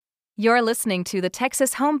You're listening to the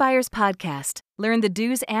Texas Homebuyers Podcast. Learn the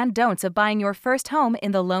do's and don'ts of buying your first home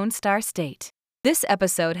in the Lone Star State. This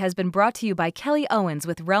episode has been brought to you by Kelly Owens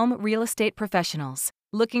with Realm Real Estate Professionals.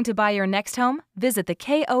 Looking to buy your next home? Visit the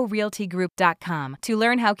KORealtyGroup.com to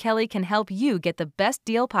learn how Kelly can help you get the best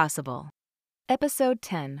deal possible. Episode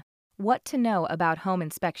 10. What to know about home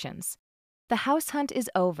inspections. The house hunt is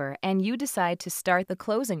over and you decide to start the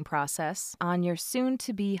closing process on your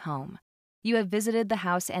soon-to-be home. You have visited the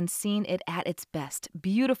house and seen it at its best,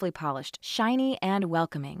 beautifully polished, shiny, and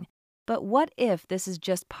welcoming. But what if this is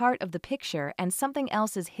just part of the picture and something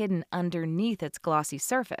else is hidden underneath its glossy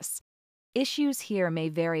surface? Issues here may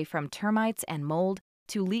vary from termites and mold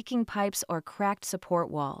to leaking pipes or cracked support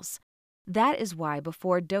walls. That is why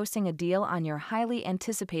before dosing a deal on your highly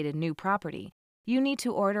anticipated new property, you need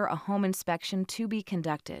to order a home inspection to be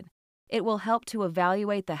conducted. It will help to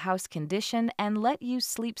evaluate the house condition and let you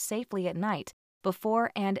sleep safely at night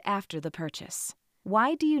before and after the purchase.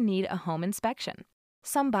 Why do you need a home inspection?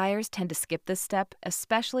 Some buyers tend to skip this step,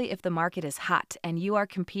 especially if the market is hot and you are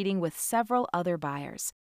competing with several other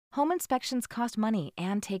buyers. Home inspections cost money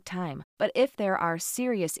and take time, but if there are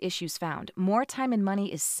serious issues found, more time and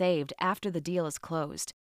money is saved after the deal is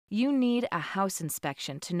closed. You need a house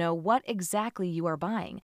inspection to know what exactly you are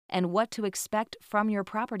buying and what to expect from your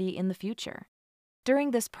property in the future.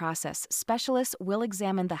 During this process, specialists will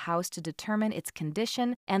examine the house to determine its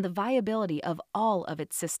condition and the viability of all of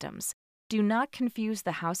its systems. Do not confuse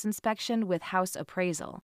the house inspection with house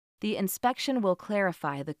appraisal. The inspection will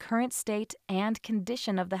clarify the current state and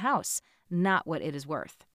condition of the house, not what it is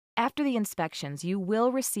worth. After the inspections, you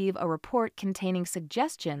will receive a report containing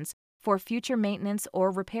suggestions for future maintenance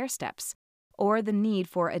or repair steps, or the need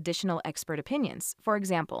for additional expert opinions. For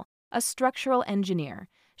example, a structural engineer,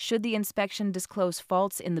 should the inspection disclose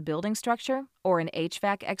faults in the building structure, or an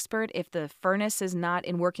HVAC expert if the furnace is not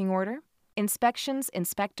in working order? Inspections,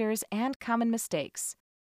 inspectors, and common mistakes.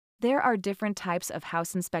 There are different types of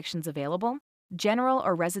house inspections available. General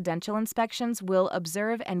or residential inspections will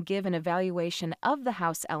observe and give an evaluation of the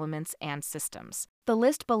house elements and systems. The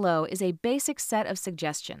list below is a basic set of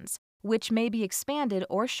suggestions, which may be expanded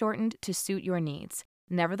or shortened to suit your needs.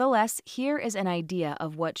 Nevertheless, here is an idea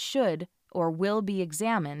of what should or will be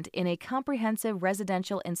examined in a comprehensive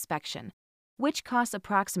residential inspection, which costs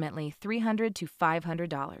approximately $300 to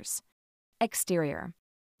 $500. Exterior.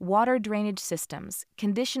 Water drainage systems,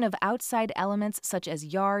 condition of outside elements such as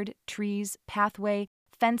yard, trees, pathway,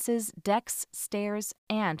 fences, decks, stairs,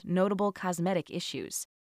 and notable cosmetic issues.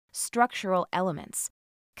 Structural elements,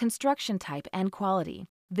 construction type and quality,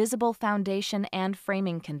 visible foundation and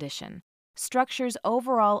framing condition, structure's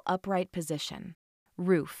overall upright position.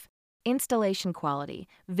 Roof, installation quality,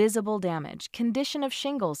 visible damage, condition of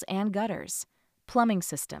shingles and gutters. Plumbing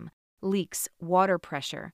system, leaks, water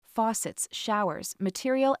pressure, faucets, showers,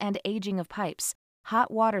 material and aging of pipes, hot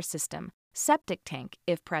water system, septic tank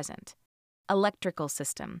if present. Electrical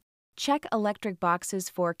system. Check electric boxes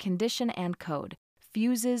for condition and code,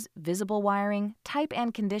 fuses, visible wiring, type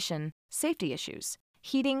and condition, safety issues,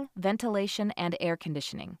 heating, ventilation and air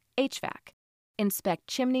conditioning, HVAC. Inspect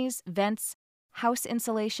chimneys, vents, house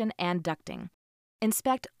insulation and ducting.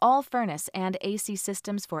 Inspect all furnace and AC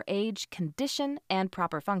systems for age, condition, and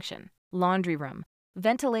proper function. Laundry room.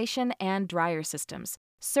 Ventilation and dryer systems.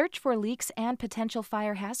 Search for leaks and potential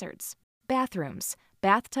fire hazards. Bathrooms,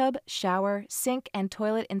 bathtub, shower, sink, and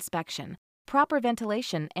toilet inspection. Proper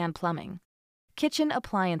ventilation and plumbing. Kitchen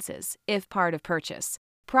appliances, if part of purchase.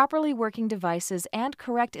 Properly working devices and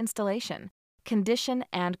correct installation. Condition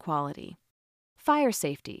and quality. Fire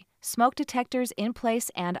safety, smoke detectors in place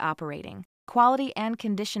and operating. Quality and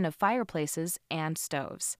condition of fireplaces and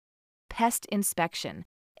stoves. Pest inspection.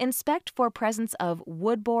 Inspect for presence of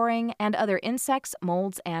wood boring and other insects,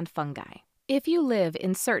 molds, and fungi. If you live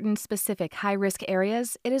in certain specific high-risk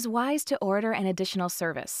areas, it is wise to order an additional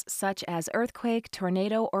service, such as earthquake,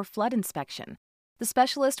 tornado, or flood inspection. The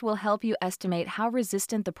specialist will help you estimate how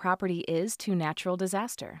resistant the property is to natural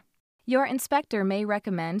disaster. Your inspector may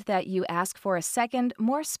recommend that you ask for a second,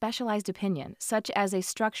 more specialized opinion, such as a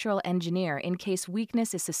structural engineer in case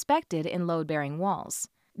weakness is suspected in load-bearing walls.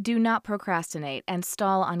 Do not procrastinate and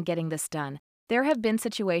stall on getting this done. There have been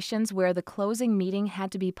situations where the closing meeting had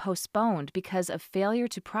to be postponed because of failure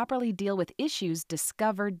to properly deal with issues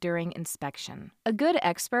discovered during inspection. A good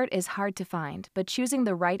expert is hard to find, but choosing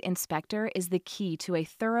the right inspector is the key to a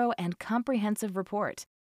thorough and comprehensive report.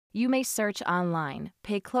 You may search online,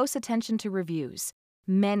 pay close attention to reviews.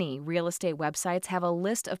 Many real estate websites have a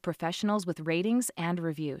list of professionals with ratings and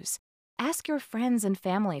reviews. Ask your friends and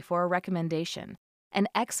family for a recommendation. An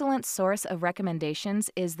excellent source of recommendations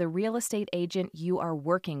is the real estate agent you are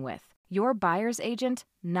working with. your buyer's agent,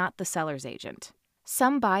 not the seller's agent.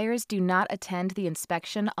 Some buyers do not attend the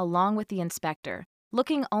inspection along with the inspector,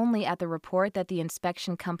 looking only at the report that the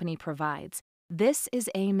inspection company provides. This is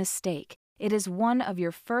a mistake. It is one of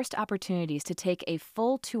your first opportunities to take a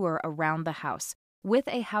full tour around the house with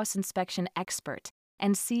a house inspection expert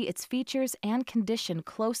and see its features and condition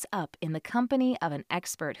close up in the company of an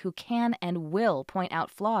expert who can and will point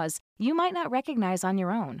out flaws you might not recognize on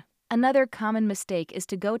your own. Another common mistake is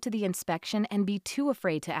to go to the inspection and be too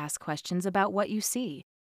afraid to ask questions about what you see.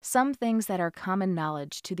 Some things that are common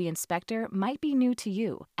knowledge to the inspector might be new to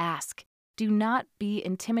you. Ask. Do not be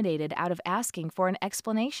intimidated out of asking for an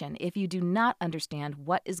explanation if you do not understand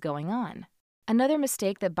what is going on. Another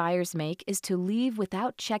mistake that buyers make is to leave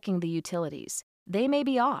without checking the utilities. They may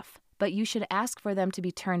be off, but you should ask for them to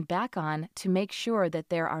be turned back on to make sure that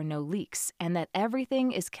there are no leaks and that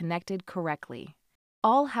everything is connected correctly.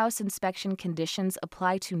 All house inspection conditions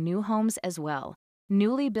apply to new homes as well.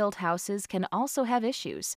 Newly built houses can also have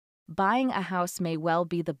issues. Buying a house may well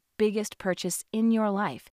be the biggest purchase in your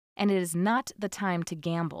life, and it is not the time to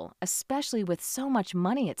gamble, especially with so much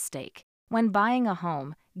money at stake. When buying a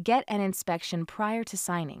home, get an inspection prior to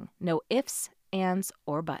signing. No ifs, ands,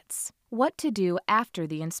 or buts. What to do after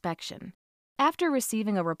the inspection. After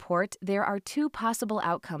receiving a report, there are two possible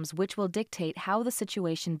outcomes which will dictate how the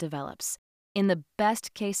situation develops. In the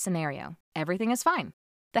best case scenario, everything is fine.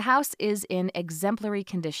 The house is in exemplary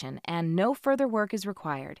condition and no further work is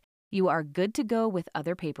required. You are good to go with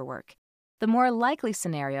other paperwork. The more likely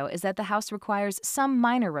scenario is that the house requires some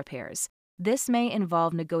minor repairs. This may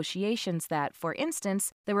involve negotiations that, for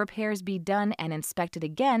instance, the repairs be done and inspected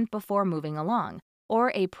again before moving along,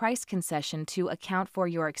 or a price concession to account for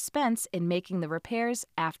your expense in making the repairs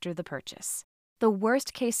after the purchase. The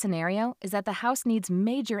worst-case scenario is that the house needs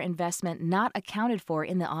major investment not accounted for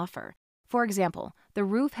in the offer. For example, the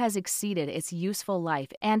roof has exceeded its useful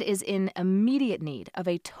life and is in immediate need of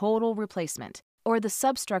a total replacement, or the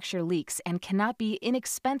substructure leaks and cannot be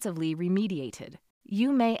inexpensively remediated.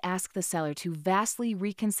 You may ask the seller to vastly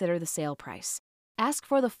reconsider the sale price. Ask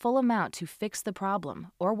for the full amount to fix the problem,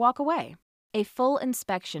 or walk away. A full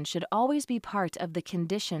inspection should always be part of the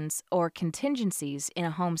conditions or contingencies in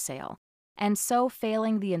a home sale. And so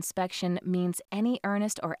failing the inspection means any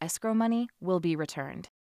earnest or escrow money will be returned.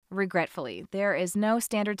 Regretfully, there is no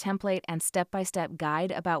standard template and step-by-step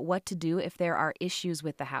guide about what to do if there are issues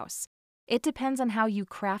with the house. It depends on how you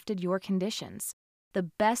crafted your conditions. The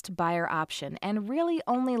best buyer option, and really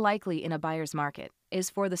only likely in a buyer's market, is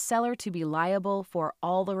for the seller to be liable for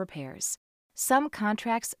all the repairs. Some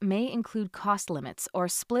contracts may include cost limits or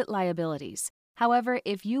split liabilities. However,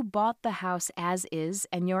 if you bought the house as is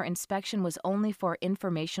and your inspection was only for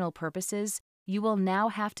informational purposes, you will now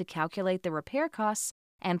have to calculate the repair costs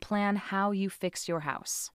and plan how you fix your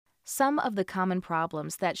house. Some of the common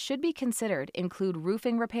problems that should be considered include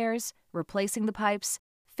roofing repairs, replacing the pipes,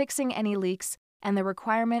 fixing any leaks, and the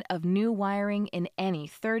requirement of new wiring in any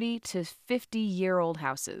 30 to 50-year-old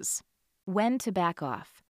houses. When to back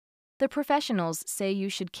off. The professionals say you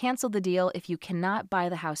should cancel the deal if you cannot buy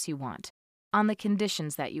the house you want, on the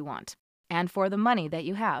conditions that you want, and for the money that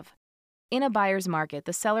you have. In a buyer's market,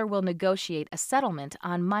 the seller will negotiate a settlement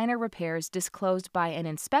on minor repairs disclosed by an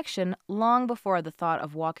inspection long before the thought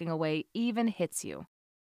of walking away even hits you.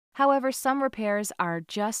 However, some repairs are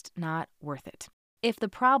just not worth it. If the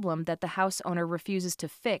problem that the house owner refuses to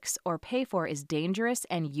fix or pay for is dangerous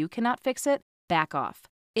and you cannot fix it, back off.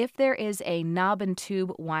 If there is a knob and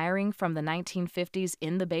tube wiring from the 1950s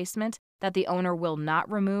in the basement that the owner will not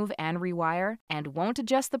remove and rewire and won't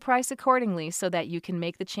adjust the price accordingly so that you can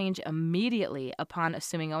make the change immediately upon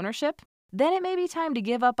assuming ownership, then it may be time to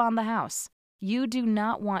give up on the house. You do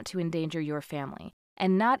not want to endanger your family,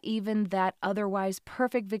 and not even that otherwise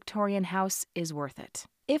perfect Victorian house is worth it.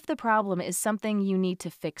 If the problem is something you need to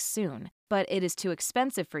fix soon, but it is too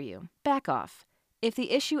expensive for you, back off. If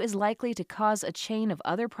the issue is likely to cause a chain of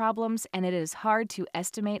other problems and it is hard to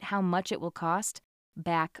estimate how much it will cost,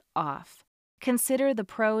 back off. Consider the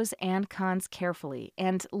pros and cons carefully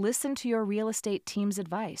and listen to your real estate team's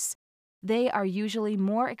advice. They are usually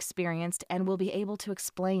more experienced and will be able to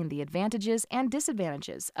explain the advantages and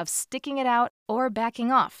disadvantages of sticking it out or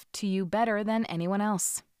backing off to you better than anyone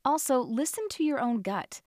else. Also, listen to your own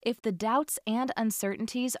gut. If the doubts and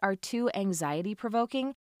uncertainties are too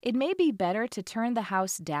anxiety-provoking, it may be better to turn the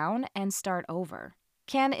house down and start over.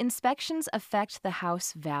 Can inspections affect the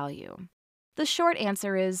house value? The short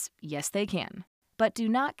answer is yes, they can, but do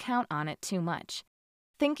not count on it too much.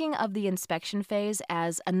 Thinking of the inspection phase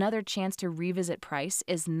as another chance to revisit price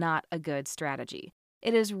is not a good strategy.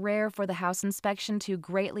 It is rare for the house inspection to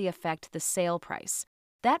greatly affect the sale price.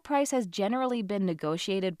 That price has generally been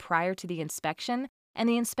negotiated prior to the inspection, and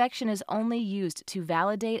the inspection is only used to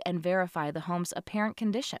validate and verify the home's apparent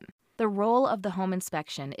condition. The role of the home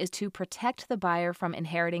inspection is to protect the buyer from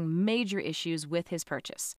inheriting major issues with his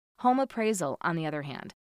purchase. Home appraisal, on the other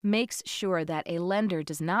hand, makes sure that a lender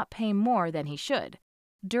does not pay more than he should.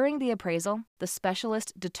 During the appraisal, the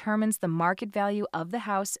specialist determines the market value of the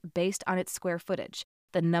house based on its square footage,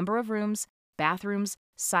 the number of rooms, bathrooms,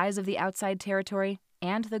 size of the outside territory,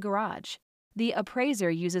 and the garage. The appraiser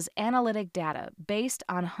uses analytic data based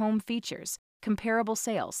on home features, comparable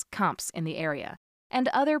sales, comps in the area, and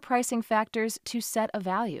other pricing factors to set a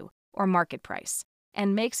value, or market price,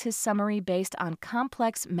 and makes his summary based on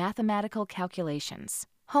complex mathematical calculations.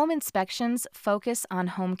 Home inspections focus on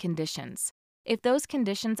home conditions. If those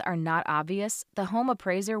conditions are not obvious, the home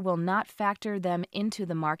appraiser will not factor them into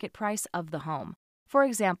the market price of the home. For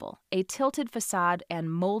example, a tilted facade and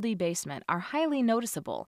moldy basement are highly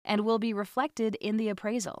noticeable and will be reflected in the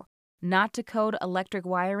appraisal. Not-to-code electric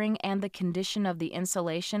wiring and the condition of the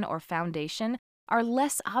insulation or foundation are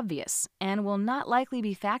less obvious and will not likely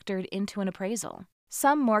be factored into an appraisal.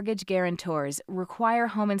 Some mortgage guarantors require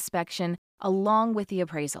home inspection along with the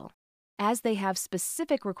appraisal, as they have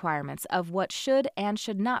specific requirements of what should and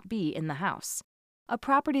should not be in the house. A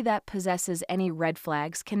property that possesses any red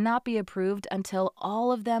flags cannot be approved until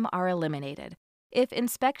all of them are eliminated. If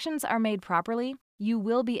inspections are made properly, you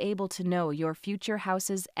will be able to know your future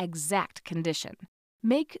house's exact condition.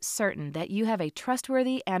 Make certain that you have a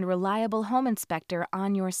trustworthy and reliable home inspector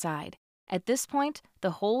on your side. At this point,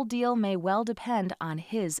 the whole deal may well depend on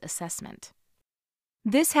his assessment.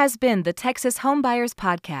 This has been the Texas Homebuyers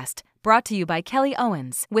Podcast, brought to you by Kelly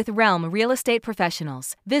Owens with Realm Real Estate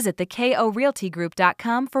Professionals. Visit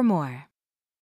thekorealtygroup.com for more.